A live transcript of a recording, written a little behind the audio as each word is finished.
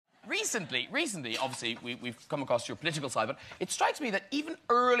recently, obviously, we've come across your political side, but it strikes me that even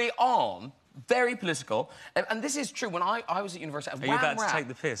early on, very political, and this is true, when I was at university... Are you about to take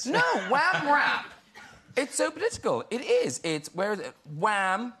the piss? No, Wham rap. It's so political. It is. It's, where is it?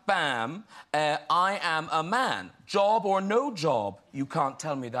 Wham, bam, I am a man. Job or no job, you can't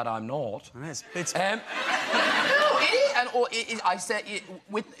tell me that I'm not. No, it's... No, it is. And I said,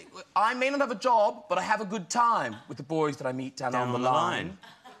 I may not have a job, but I have a good time with the boys that I meet down on the line.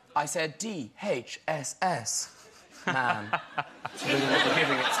 I said DHSS, man. So they're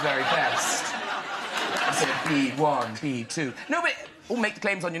giving its very best. I said B1, B2. No, but... Or make the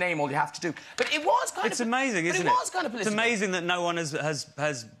claims on your name, all you have to do. But it was kind of... It's amazing, isn't it? It was kind of political. It's amazing that no one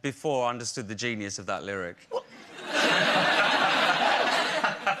has before understood the genius of that lyric. Well...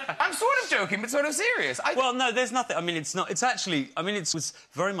 I'm sort of joking, but sort of serious. Well, no, there's nothing... I mean, it's not... It's actually... I mean, it was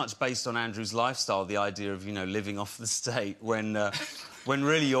very much based on Andrew's lifestyle, the idea of, you know, living off the state when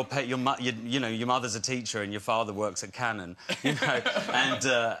really your mother's a teacher and your father works at Canon, you know,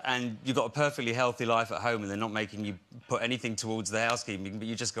 and you've got a perfectly healthy life at home and they're not making you put anything towards the housekeeping, but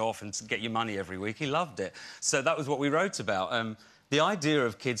you just go off and get your money every week. He loved it. So that was what we wrote about. The idea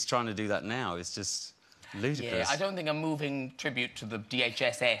of kids trying to do that now is just ludicrous. Yeah, I don't think a moving tribute to the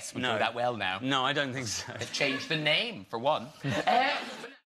DHSS would go that well now. No, I don't think so. They've changed the name, for one.